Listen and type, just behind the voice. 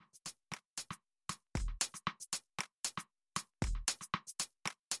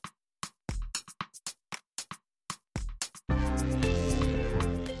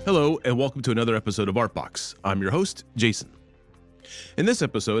Hello, and welcome to another episode of Artbox. I'm your host, Jason. In this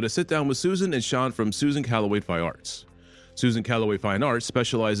episode, I sit down with Susan and Sean from Susan Calloway Fine Arts. Susan Calloway Fine Arts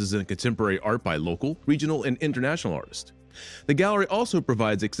specializes in contemporary art by local, regional, and international artists. The gallery also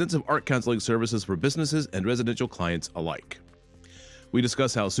provides extensive art counseling services for businesses and residential clients alike. We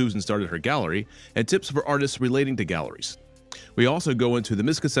discuss how Susan started her gallery and tips for artists relating to galleries. We also go into the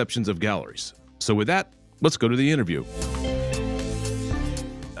misconceptions of galleries. So with that, let's go to the interview.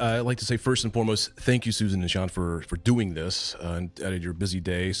 I'd like to say first and foremost, thank you, Susan and Sean, for doing this out of your busy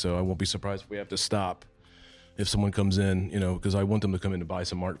day. So I won't be surprised if we have to stop if someone comes in, because I want them to come in to buy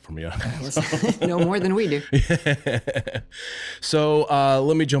some art from you. No more than we do. So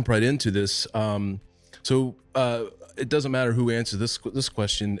let me jump right into this. It doesn't matter who answers this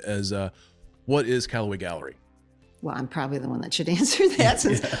question as what is Calloway Gallery? Well, I'm probably the one that should answer that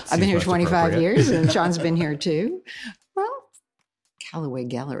since I've been here 25 years and Sean's been here too. Well, Calloway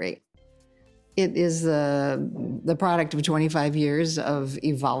Gallery. It is the product of 25 years of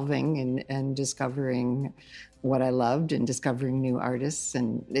evolving and discovering what I loved and discovering new artists.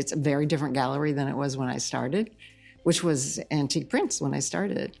 And it's a very different gallery than it was when I started, which was antique prints when I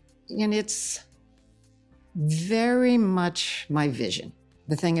started. And it's very much my vision.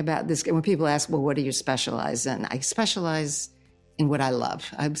 The thing about this, when people ask, well, what do you specialize in? I specialize in what I love.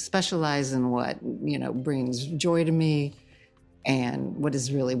 I specialize in what, brings joy to me and what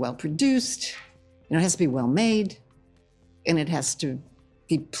is really well produced. It has to be well made and it has to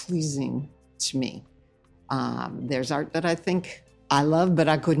be pleasing to me. There's art that I think I love, but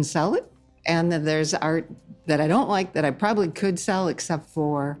I couldn't sell it. And then there's art that I don't like that I probably could sell, except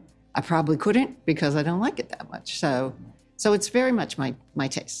for I probably couldn't because I don't like it that much. So it's very much my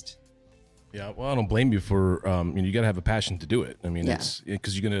taste. Yeah, well, I don't blame you for, you got to have a passion to do it. It's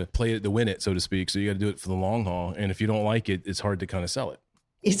because you're going to play it to win it, so to speak. So you got to do it for the long haul. And if you don't like it, it's hard to kind of sell it.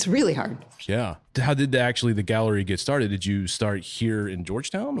 It's really hard. Yeah. How did the gallery get started? Did you start here in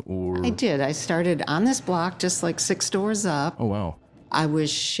Georgetown or? I did. I started on this block, just like 6 doors up. Oh, wow. I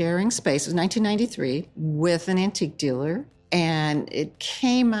was sharing space, it was 1993, with an antique dealer. And it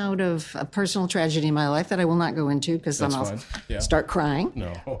came out of a personal tragedy in my life that I will not go into because then I'll start crying.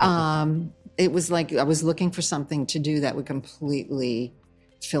 No. It was like I was looking for something to do that would completely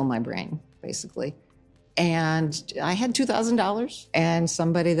fill my brain, basically. And I had $2,000 and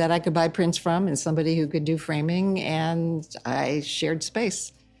somebody that I could buy prints from and somebody who could do framing. And I shared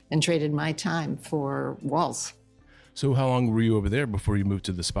space and traded my time for walls. So how long were you over there before you moved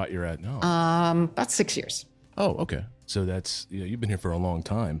to the spot you're at now? About 6 years. Oh, okay. So that's, you've been here for a long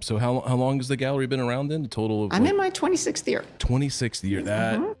time. So how long has the gallery been around then? The total of I'm in my 26th year. 26th year.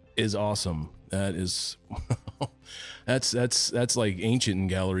 That is awesome. That is, that's like ancient in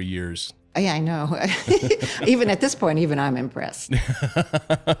gallery years. Yeah, I know. Even at this point, even I'm impressed.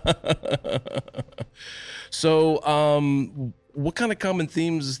 So, what kind of common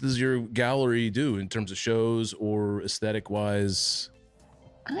themes does your gallery do in terms of shows or aesthetic wise?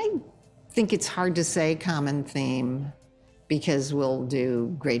 I think it's hard to say common theme because we'll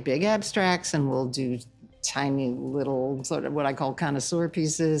do great big abstracts and we'll do tiny little sort of what I call connoisseur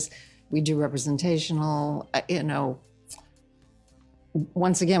pieces. We do representational,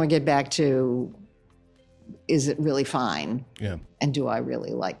 once again, we get back to, is it really fine? Yeah. And do I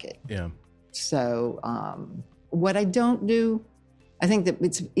really like it? Yeah. So what I don't do, I think that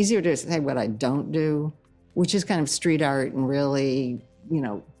it's easier to say what I don't do, which is kind of street art and really,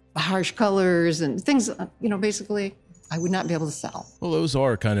 harsh colors and things, basically I would not be able to sell. Well, those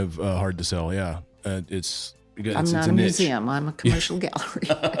are kind of hard to sell. Yeah. I'm not a museum. I'm a commercial gallery.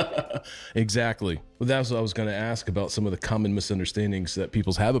 Exactly. Well, that's what I was going to ask about. Some of the common misunderstandings that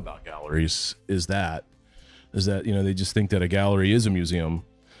people have about galleries is that they just think that a gallery is a museum,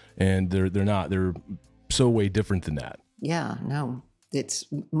 and they're not. They're so way different than that. Yeah. No.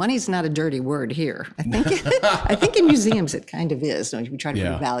 Money's not a dirty word here. I think in museums it kind of is. We try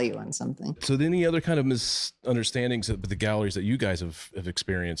to put value on something. So any other kind of misunderstandings with the galleries that you guys have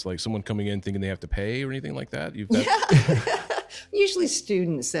experienced, like someone coming in thinking they have to pay or anything like that? Usually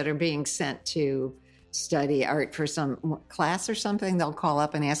students that are being sent to study art for some class or something, they'll call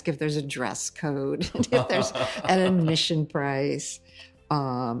up and ask if there's a dress code, and if there's an admission price. In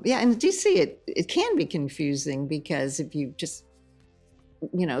DC, it can be confusing because if you just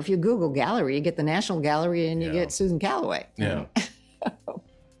if you Google gallery, you get the National Gallery and you get Susan Calloway. Yeah.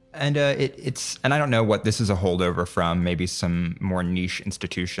 And and I don't know what this is a holdover from, maybe some more niche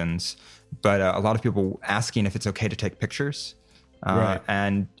institutions, but a lot of people asking if it's okay to take pictures. Right.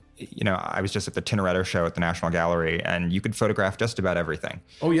 And I was just at the Tintoretto show at the National Gallery, and you could photograph just about everything.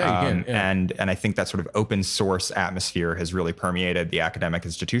 Oh yeah, you can. Yeah. And I think that sort of open source atmosphere has really permeated the academic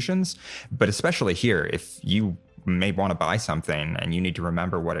institutions, but especially here, if you may want to buy something and you need to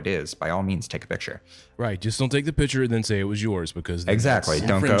remember what it is, by all means, take a picture. Right. Just don't take the picture and then say it was yours, because exactly.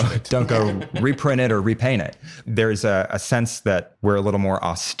 Don't go reprint it or repaint it. There's a sense that we're a little more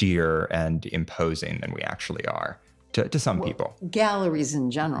austere and imposing than we actually are to some people. Galleries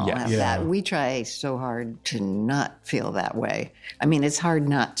in general have that. We try so hard to not feel that way. I mean, it's hard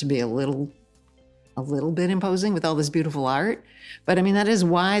not to be a little bit imposing with all this beautiful art. But I mean, that is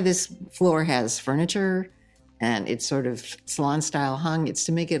why this floor has furniture and it's sort of salon style hung. It's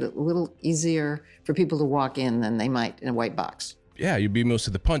to make it a little easier for people to walk in than they might in a white box. Yeah, you'd be most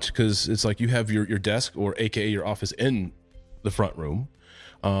of the punch, because it's like you have your desk, or AKA your office, in the front room.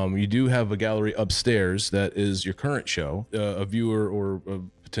 You do have a gallery upstairs that is your current show. A viewer or a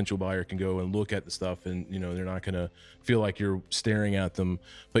potential buyer can go and look at the stuff, and they're not going to feel like you're staring at them,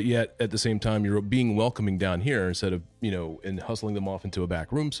 but yet at the same time you're being welcoming down here instead of and hustling them off into a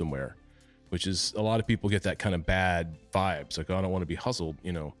back room somewhere, which is, a lot of people get that kind of bad vibes, like, oh, I don't want to be hustled,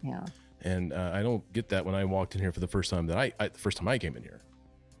 Yeah. And I don't get that when I walked in here for the first time the first time I came in here.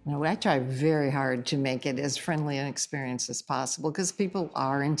 No, I try very hard to make it as friendly an experience as possible, because people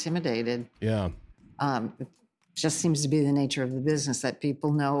are intimidated. Yeah. It just seems to be the nature of the business that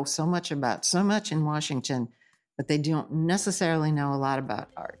people know so much in Washington, but they don't necessarily know a lot about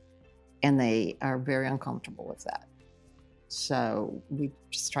art, and they are very uncomfortable with that. So we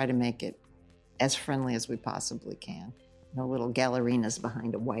just try to make it as friendly as we possibly can. No little gallerinas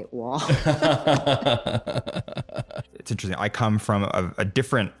behind a white wall. It's interesting. I come from a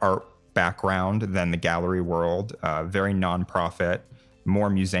different art background than the gallery world, very nonprofit, more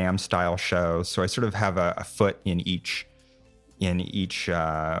museum style shows. So I sort of have a foot in each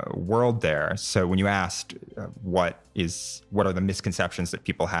world there. So when you asked what are the misconceptions that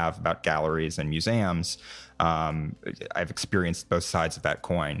people have about galleries and museums, I've experienced both sides of that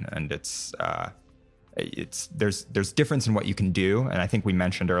coin, and there's difference in what you can do. And I think we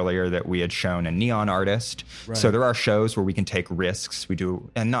mentioned earlier that we had shown a neon artist. Right. So there are shows where we can take risks. We do,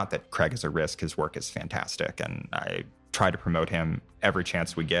 and not that Craig is a risk. His work is fantastic, and I try to promote him every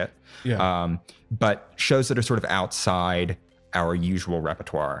chance we get. Yeah. But shows that are sort of outside our usual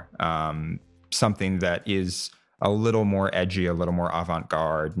repertoire, something that is a little more edgy, a little more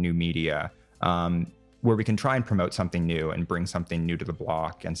avant-garde, new media, where we can try and promote something new and bring something new to the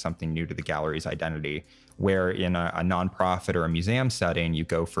block and something new to the gallery's identity, where in a nonprofit or a museum setting, you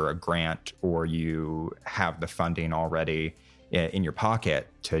go for a grant, or you have the funding already in your pocket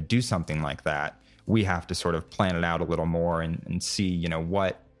to do something like that. We have to sort of plan it out a little more and see,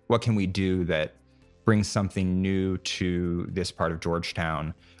 what can we do that brings something new to this part of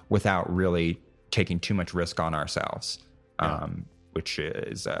Georgetown without really taking too much risk on ourselves, which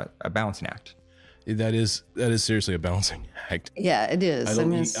is a balancing act. That is seriously a balancing act. Yeah, it is.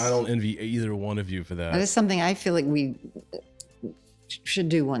 I don't envy either one of you for that. That is something I feel like we should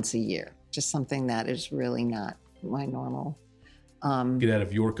do once a year. Just something that is really not my normal. Get out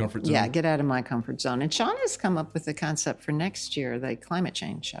of your comfort zone. Yeah, get out of my comfort zone. And Sean has come up with the concept for next year, the climate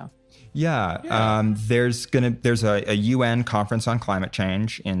change show. Yeah. There's a UN conference on climate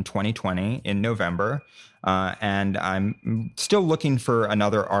change in 2020 in November. And I'm still looking for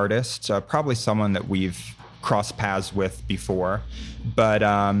another artist, probably someone that we've crossed paths with before. But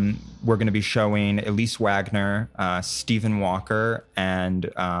we're going to be showing Elise Wagner, Stephen Walker,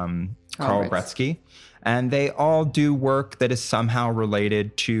 and Carl Bretsky. And they all do work that is somehow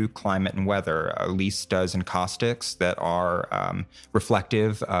related to climate and weather. Elise does encaustics that are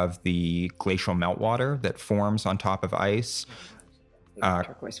reflective of the glacial meltwater that forms on top of ice.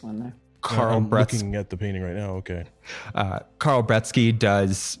 Turquoise one there. I'm looking at the painting right now. Okay. Carl Bretsky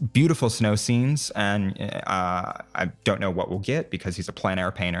does beautiful snow scenes, and I don't know what we'll get because he's a plein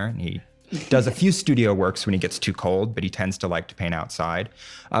air painter, and he does a few studio works when he gets too cold, but he tends to like to paint outside.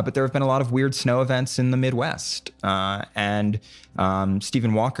 But there have been a lot of weird snow events in the Midwest. And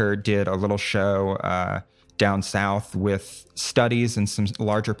Stephen Walker did a little show down south with studies and some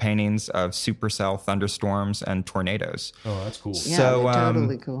larger paintings of supercell thunderstorms and tornadoes. Oh, that's cool. Yeah, so,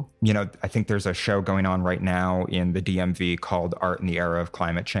 totally cool. I think there's a show going on right now in the DMV called Art in the Era of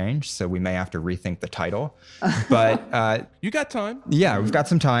Climate Change. So we may have to rethink the title. But you got time. Yeah, we've got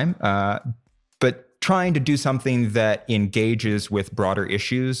some time. But trying to do something that engages with broader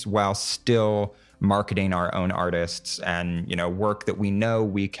issues while still marketing our own artists and, work that we know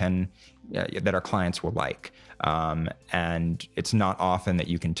we can that our clients will like. And it's not often that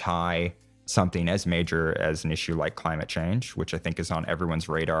you can tie something as major as an issue like climate change, which I think is on everyone's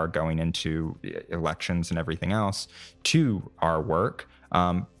radar going into elections and everything else, to our work.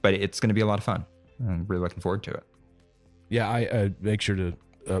 But it's going to be a lot of fun. I'm really looking forward to it. Yeah, I make sure to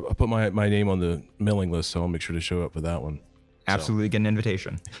put my name on the mailing list, so I'll make sure to show up for that one. Absolutely get an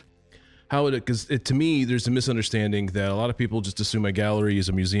invitation. Because to me, there's a misunderstanding that a lot of people just assume a gallery is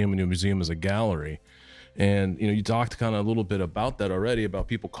a museum and a museum is a gallery. And, you talked kind of a little bit about that already, about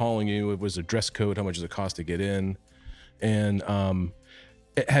people calling you. It was a dress code. How much does it cost to get in? And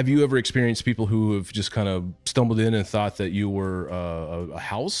have you ever experienced people who have just kind of stumbled in and thought that you were a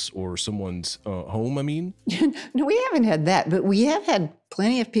house or someone's home? I mean, no, we haven't had that, but we have had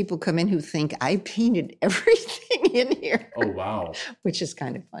plenty of people come in who think I painted everything in here. Oh, wow. Which is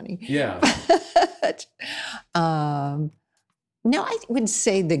kind of funny. Yeah. But, no, I would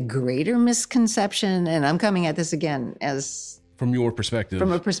say the greater misconception, and I'm coming at this again as from your perspective,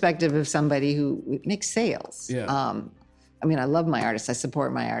 from a perspective of somebody who makes sales. Yeah. I mean, I love my artists. I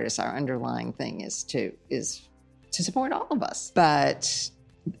support my artists. Our underlying thing is to support all of us. But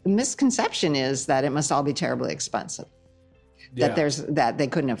the misconception is that it must all be terribly expensive. Yeah. That they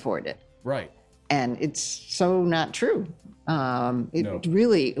couldn't afford it. Right. And it's so not true. No.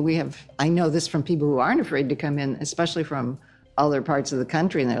 Really, I know this from people who aren't afraid to come in, especially from other parts of the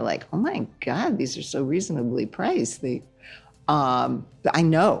country, and they're like, oh my God, these are so reasonably priced. I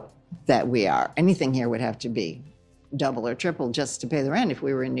know that we are. Anything here would have to be double or triple just to pay the rent if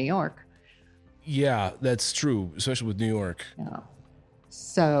we were in New York. Yeah, that's true, especially with New York. Yeah.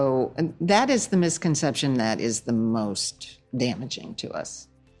 So that is the misconception that is the most damaging to us.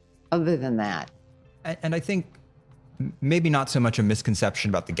 Other than that. And I think maybe not so much a misconception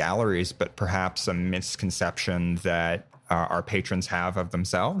about the galleries, but perhaps a misconception that our patrons have of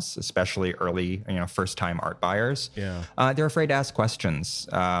themselves, especially early, first-time art buyers. Yeah. They're afraid to ask questions.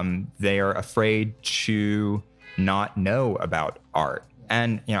 They are afraid to not know about art.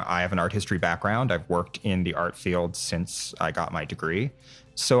 And, I have an art history background. I've worked in the art field since I got my degree.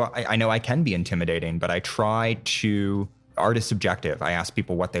 So I know I can be intimidating, but I try to, art is subjective. I ask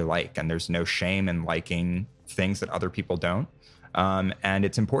people what they like, and there's no shame in liking things that other people don't. And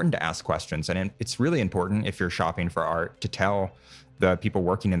it's important to ask questions. And it's really important if you're shopping for art to tell the people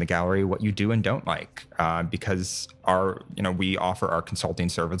working in the gallery what you do and don't like, because we offer our consulting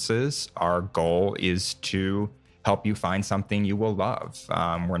services. Our goal is to help you find something you will love.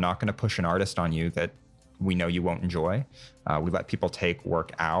 We're not going to push an artist on you that we know you won't enjoy. We let people take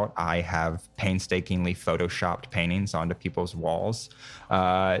work out. I have painstakingly photoshopped paintings onto people's walls,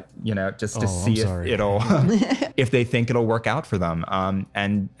 just to see if they think it'll work out for them.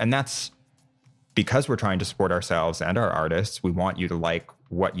 And that's because we're trying to support ourselves and our artists. We want you to like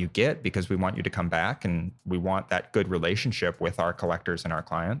what you get because we want you to come back, and we want that good relationship with our collectors and our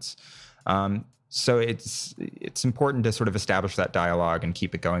clients. So it's important to sort of establish that dialogue and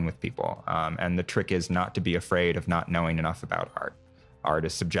keep it going with people. And the trick is not to be afraid of not knowing enough about art. Art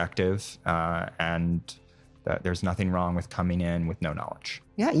is subjective, and there's nothing wrong with coming in with no knowledge.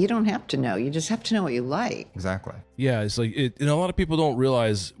 Yeah, you don't have to know. You just have to know what you like. Exactly. Yeah, it's like and a lot of people don't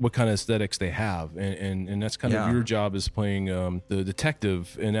realize what kind of aesthetics they have, and that's kind of your job is playing the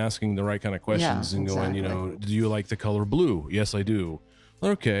detective and asking the right kind of questions and going, do you like the color blue? Yes, I do.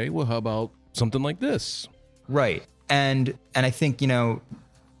 Okay, well, how about something like this? Right. And I think,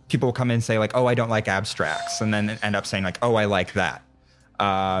 people will come in and say like, oh, I don't like abstracts, and then end up saying like, oh, I like that.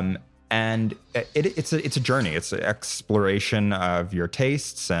 And it's a journey. It's an exploration of your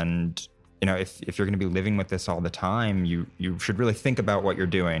tastes. And, if you're going to be living with this all the time, you should really think about what you're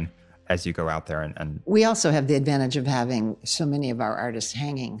doing as you go out there. And we also have the advantage of having so many of our artists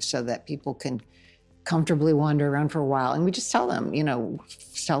hanging so that people can comfortably wander around for a while. And we just tell them,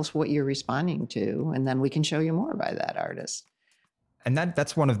 tell us what you're responding to, and then we can show you more by that artist. And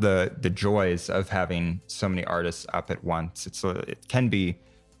that's one of the joys of having so many artists up at once. It can be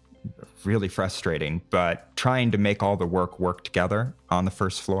really frustrating, but trying to make all the work together on the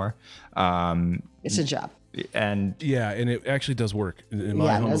first floor. It's a job. And and it actually does work, in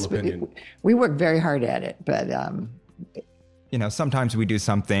my humble opinion. We work very hard at it, but sometimes we do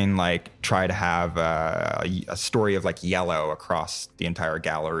something like try to have a story of like yellow across the entire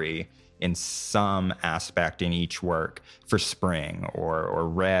gallery in some aspect in each work for spring, or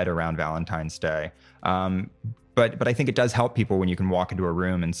red around Valentine's Day. But I think it does help people when you can walk into a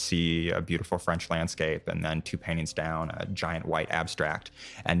room and see a beautiful French landscape and then two paintings down, a giant white abstract,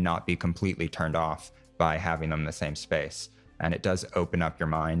 and not be completely turned off by having them in the same space. And it does open up your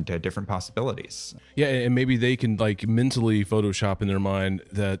mind to different possibilities. Yeah, and maybe they can like mentally Photoshop in their mind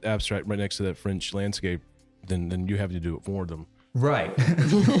that abstract right next to that French landscape. Then you have to do it for them. Right.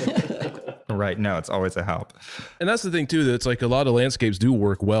 Right. No, it's always a help. And that's the thing too, that it's like a lot of landscapes do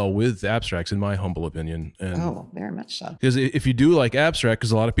work well with abstracts, in my humble opinion. And very much so. because if you do like abstract,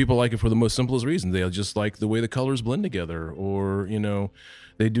 because a lot of people like it for the most simplest reason, they just like the way the colors blend together, or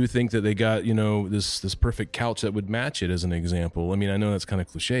they do think that they got this perfect couch that would match it, as an example. I mean, I know that's kind of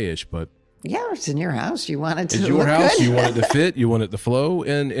cliche-ish, but yeah, it's in your house. You want it to it's your look house. good. You want it to fit. You want it to flow,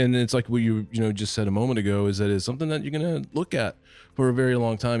 and it's like what you just said a moment ago, is that it's something that you're going to look at for a very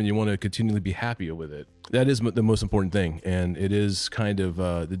long time, and you want to continually be happy with it. That is the most important thing, and it is kind of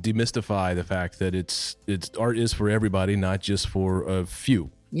to demystify the fact that it's art is for everybody, not just for a few.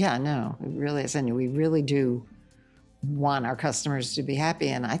 Yeah, no, it really is, and we really do want our customers to be happy,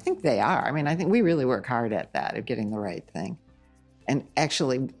 and I think they are. I mean, I think we really work hard at that, of getting the right thing. And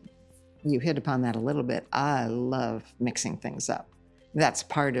actually, you hit upon that a little bit. I love mixing things up. That's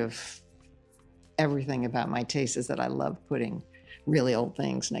part of everything about my taste, is that I love putting really old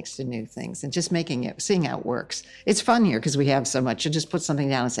things next to new things and just seeing how it works. It's fun here because we have so much. You just put something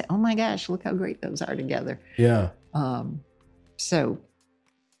down and say, oh my gosh, look how great those are together. Yeah. So,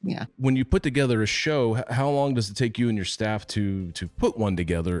 yeah. When you put together a show, how long does it take you and your staff to put one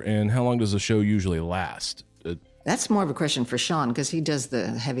together, and how long does the show usually last? That's more of a question for Sean, because he does the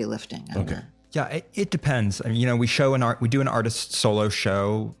heavy lifting. Okay. Yeah, it depends. I mean, we do an artist solo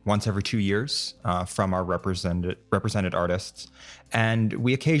show once every 2 years from our represented artists, and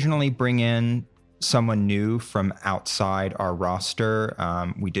we occasionally bring in someone new from outside our roster.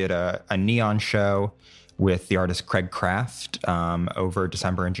 We did a neon show with the artist Craig Kraft over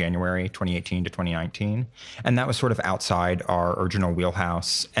December and January 2018 to 2019, and that was sort of outside our original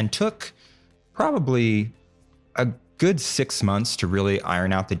wheelhouse, and took probably a good 6 months to really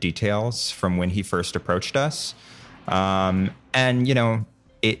iron out the details from when he first approached us. And,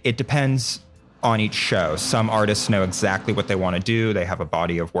 it depends on each show. Some artists know exactly what they want to do. They have a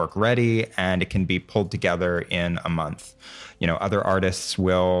body of work ready, and it can be pulled together in a month. Other artists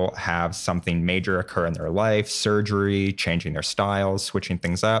will have something major occur in their life, surgery, changing their styles, switching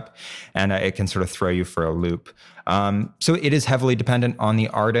things up, and it can sort of throw you for a loop. So it is heavily dependent on the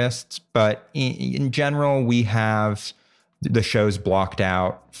artists, but in general, we have the shows blocked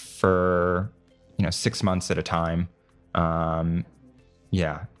out for 6 months at a time. And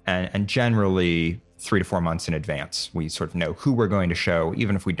generally 3 to 4 months in advance, we sort of know who we're going to show,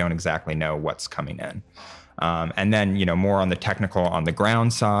 even if we don't exactly know what's coming in. And then, more on the technical, on the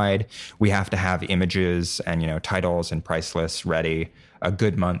ground side, we have to have images and, titles and price lists ready a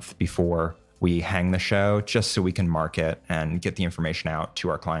good month before we hang the show, just so we can market and get the information out to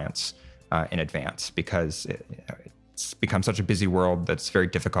our clients in advance, because it's become such a busy world that it's very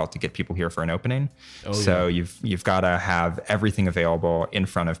difficult to get people here for an opening. So you've got to have everything available in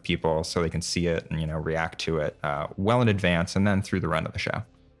front of people so they can see it and react to it well in advance, and then through the run of the show.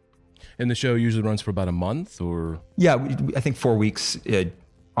 And the show usually runs for about a month, or? Yeah, I think 4 weeks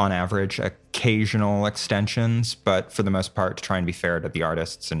on average, occasional extensions, but for the most part, to try and be fair to the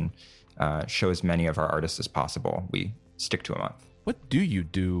artists and show as many of our artists as possible, we stick to a month. What do you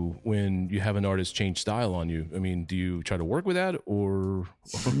do when you have an artist change style on you? I mean, do you try to work with that, or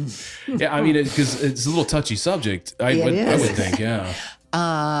yeah, I mean, because it's a little touchy subject. I would think, yeah.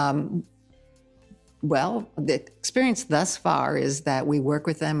 Well, the experience thus far is that we work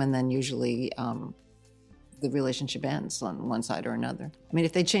with them, and then usually the relationship ends on one side or another. I mean,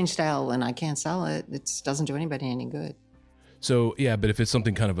 if they change style and I can't sell it, it doesn't do anybody any good. So, yeah, but if it's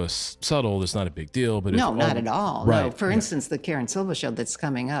something kind of a subtle, it's not a big deal. But no, not at all. Right. No. For instance, the Karen Silva show that's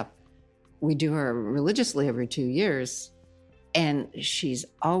coming up, we do her religiously every 2 years, and she's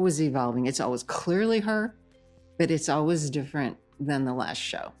always evolving. It's always clearly her, but it's always different than the last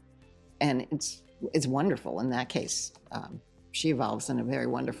show. And it's wonderful in that case. She evolves in a very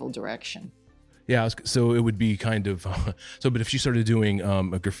wonderful direction. Yeah, so it would be kind of but if she started doing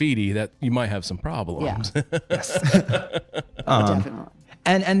a graffiti, that you might have some problems. Yeah. Yes. Definitely.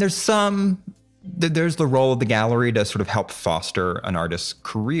 And there's the role of the gallery to sort of help foster an artist's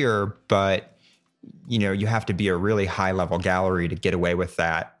career, but you have to be a really high level gallery to get away with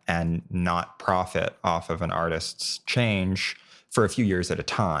that and not profit off of an artist's change for a few years at a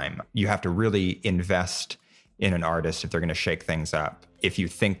time. You have to really invest in an artist if they're going to shake things up, if you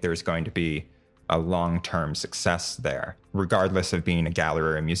think there's going to be a long-term success there. Regardless of being a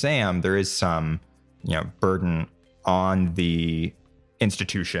gallery or a museum, there is some, burden on the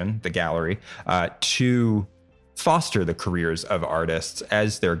institution, the gallery, to foster the careers of artists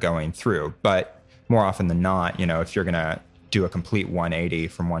as they're going through. But more often than not, if you're going to do a complete 180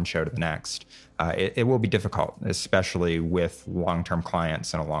 from one show to the next, it will be difficult, especially with long-term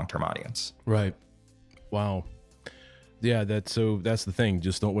clients and a long-term audience. Right. Wow. Yeah, that's the thing.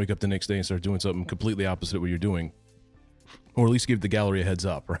 Just don't wake up the next day and start doing something completely opposite of what you're doing. Or at least give the gallery a heads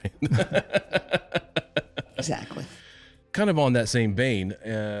up, right? Exactly. Kind of on that same vein,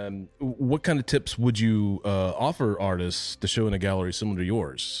 what kind of tips would you offer artists to show in a gallery similar to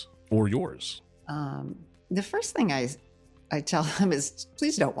yours or yours? The first thing I tell them is,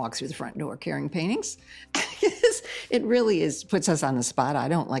 please don't walk through the front door carrying paintings. It really puts us on the spot. I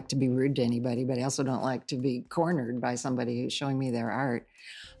don't like to be rude to anybody, but I also don't like to be cornered by somebody who's showing me their art.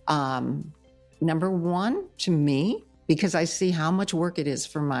 Number one, to me, because I see how much work it is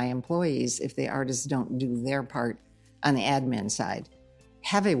for my employees if the artists don't do their part on the admin side,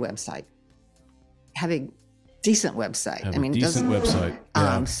 have a website. Have a decent website. Have a decent website.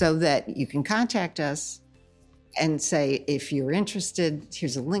 Yeah. So that you can contact us and say, if you're interested,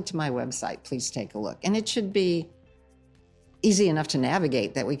 here's a link to my website. Please take a look. And it should be easy enough to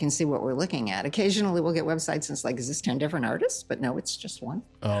navigate that we can see what we're looking at. Occasionally we'll get websites and it's like, is this 10 different artists? But no, it's just one.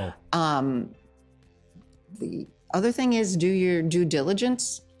 Oh. The other thing is, do your due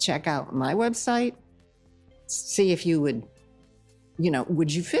diligence. Check out my website. See if you would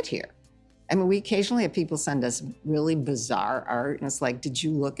you fit here? I mean, we occasionally have people send us really bizarre art, and it's like, did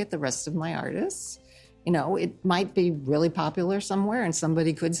you look at the rest of my artists? It might be really popular somewhere, and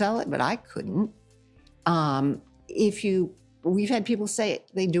somebody could sell it, but I couldn't. We've had people say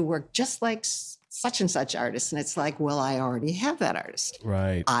they do work just like such and such artist, and it's like, well, I already have that artist.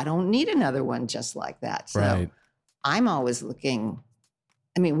 Right. I don't need another one just like that. So right. I'm always looking.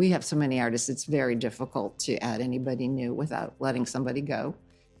 I mean, we have so many artists, it's very difficult to add anybody new without letting somebody go,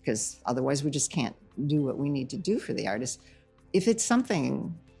 because otherwise we just can't do what we need to do for the artist. If it's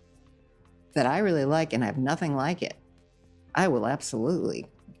something that I really like and I have nothing like it, I will absolutely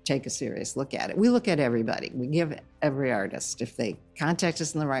take a serious look at it. We look at everybody. We give every artist, if they contact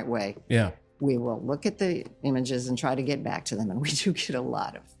us in the right way, yeah, we will look at the images and try to get back to them. And we do get a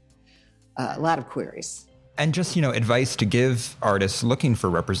lot of queries. And just, advice to give artists looking for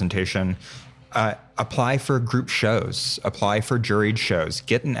representation, apply for group shows, apply for juried shows,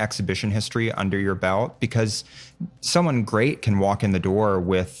 get an exhibition history under your belt, because someone great can walk in the door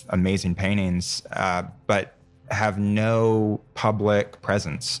with amazing paintings, but have no public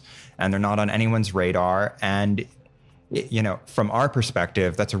presence, and they're not on anyone's radar. And, from our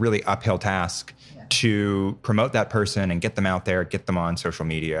perspective, that's a really uphill task to promote that person and get them out there, get them on social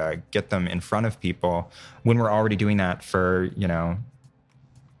media, get them in front of people, when we're already doing that for,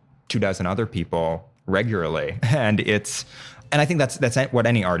 24 other people regularly. And I think that's what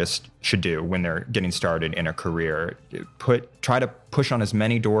any artist should do when they're getting started in a career. Try to push on as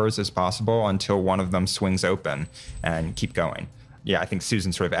many doors as possible until one of them swings open, and keep going. Yeah, I think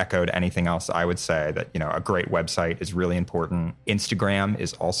Susan sort of echoed anything else I would say, that, a great website is really important. Instagram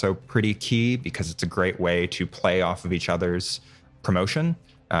is also pretty key, because it's a great way to play off of each other's promotion.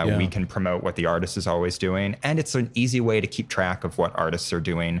 We can promote what the artist is always doing, and it's an easy way to keep track of what artists are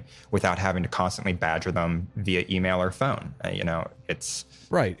doing without having to constantly badger them via email or phone. It's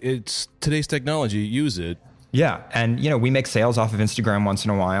right. It's today's technology. Use it. Yeah. And, we make sales off of Instagram once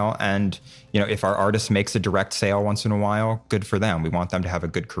in a while. And, if our artist makes a direct sale once in a while, good for them. We want them to have a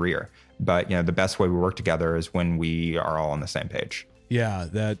good career. But, the best way we work together is when we are all on the same page. Yeah,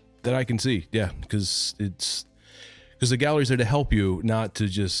 that I can see. Yeah, because the galleries are to help you, not to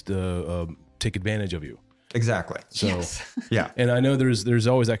just take advantage of you. Exactly. So, yes. Yeah. And I know there's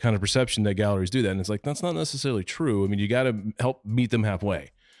always that kind of perception that galleries do that. And it's like, that's not necessarily true. I mean, you got to help meet them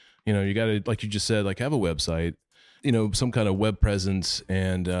halfway. You got to, like you just said, like, have a website, some kind of web presence.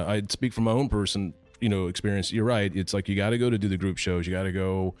 And I'd speak from my own experience. You're right. It's like, you got to go to do the group shows. You got to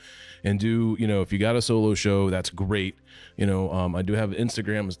go and do, if you got a solo show, that's great. I do have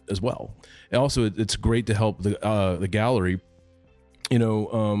Instagram as well. And also, it's great to help the gallery,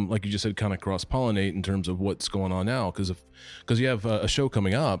 like you just said, kind of cross-pollinate in terms of what's going on now. Because you have a show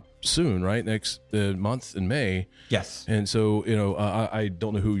coming up soon, right? Next month in May. Yes. And so, I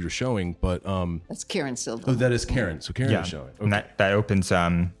don't know who you're showing, but that's Karen Silva. Oh, that is Karen. So Karen is showing. Okay. And that opens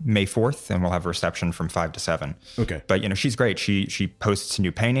May 4th, and we'll have a reception from 5 to 7. Okay. But she's great. She posts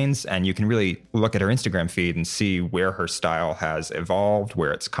new paintings, and you can really look at her Instagram feed and see where her style has evolved,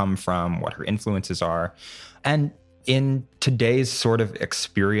 where it's come from, what her influences are. And in today's sort of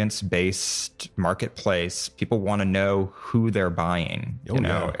experience-based marketplace, people want to know who they're buying.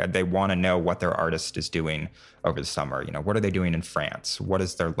 They want to know what their artist is doing over the summer. What are they doing in France? What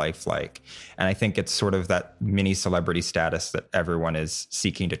is their life like? And I think it's sort of that mini celebrity status that everyone is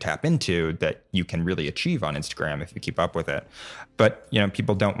seeking to tap into, that you can really achieve on Instagram if you keep up with it. But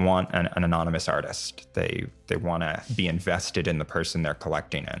people don't want an anonymous artist. They want to be invested in the person they're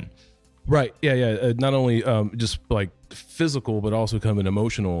collecting in. Right. Yeah. Not only just like physical, but also kind of an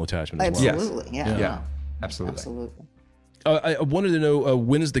emotional attachment as well. Absolutely. Yeah. Absolutely. I wanted to know,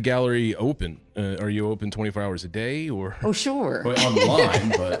 when is the gallery open? Are you open 24 hours a day or? Oh, sure. Well, online,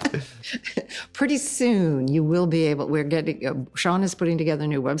 but pretty soon you will be able. We're getting. Sean is putting together a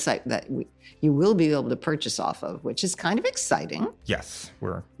new website that you will be able to purchase off of, which is kind of exciting. Yes,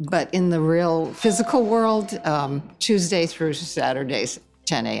 But in the real physical world, Tuesday through Saturdays,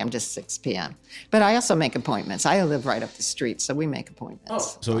 10 a.m. to 6 p.m. But I also make appointments. I live right up the street, so we make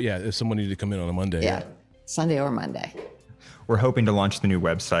appointments. So yeah, if someone needed to come in on a Monday. Yeah, Sunday or Monday. We're hoping to launch the new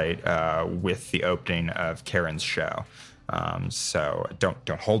website with the opening of Karen's show. So don't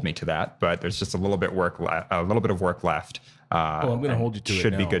hold me to that, but there's just a little bit of work left. I'm going to hold you to it.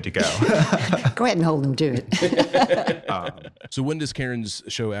 Should be good to go. Go ahead and hold them to it. So when does Karen's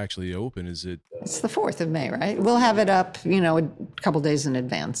show actually open? Is it? It's the 4th of May, right? We'll have it up, a couple days in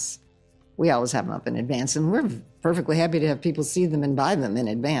advance. We always have them up in advance, and we're perfectly happy to have people see them and buy them in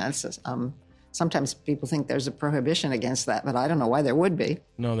advance. Sometimes people think there's a prohibition against that, but I don't know why there would be.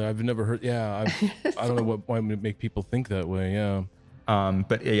 No, I've never heard. Yeah, I don't know why would make people think that way. Yeah.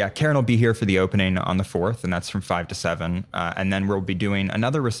 But yeah, Karen will be here for the opening on the 4th, and that's from 5 to 7. And then we'll be doing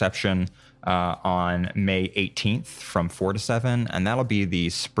another reception on May 18th from 4 to 7, and that'll be the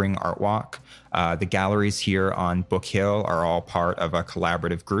Spring Art Walk. The galleries here on Book Hill are all part of a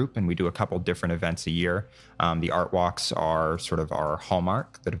collaborative group, and we do a couple different events a year. The art walks are sort of our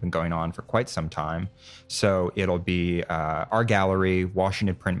hallmark that have been going on for quite some time. So it'll be our gallery,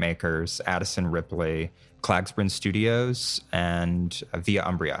 Washington Printmakers, Addison Ripley, Klagsbrun Studios, and Via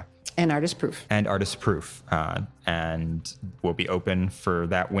Umbria. And Artist Proof. And we'll be open for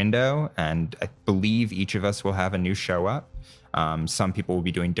that window. And I believe each of us will have a new show up. Some people will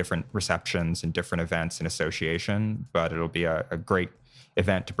be doing different receptions and different events in association, but it'll be a great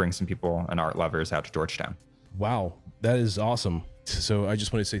event to bring some people and art lovers out to Georgetown. Wow, that is awesome. So I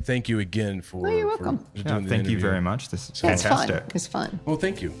just want to say thank you again for. Oh, you're welcome. For doing the thank you interview. very much. This is fantastic. It's fun. Well,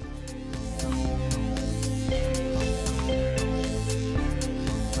 thank you.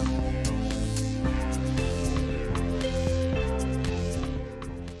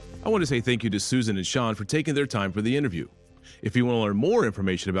 I want to say thank you to Susan and Sean for taking their time for the interview. If you want to learn more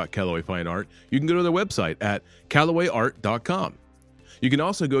information about Callaway Fine Art, you can go to their website at callawayart.com. You can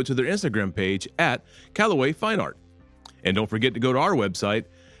also go to their Instagram page at Callaway Fine Art. And don't forget to go to our website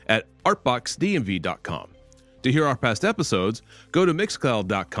at artboxdmv.com. To hear our past episodes, go to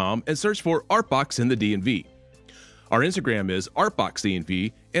mixcloud.com and search for Artbox in the DMV. Our Instagram is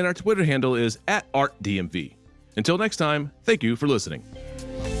artboxdmv and our Twitter handle is @artdmv. Until next time, thank you for listening.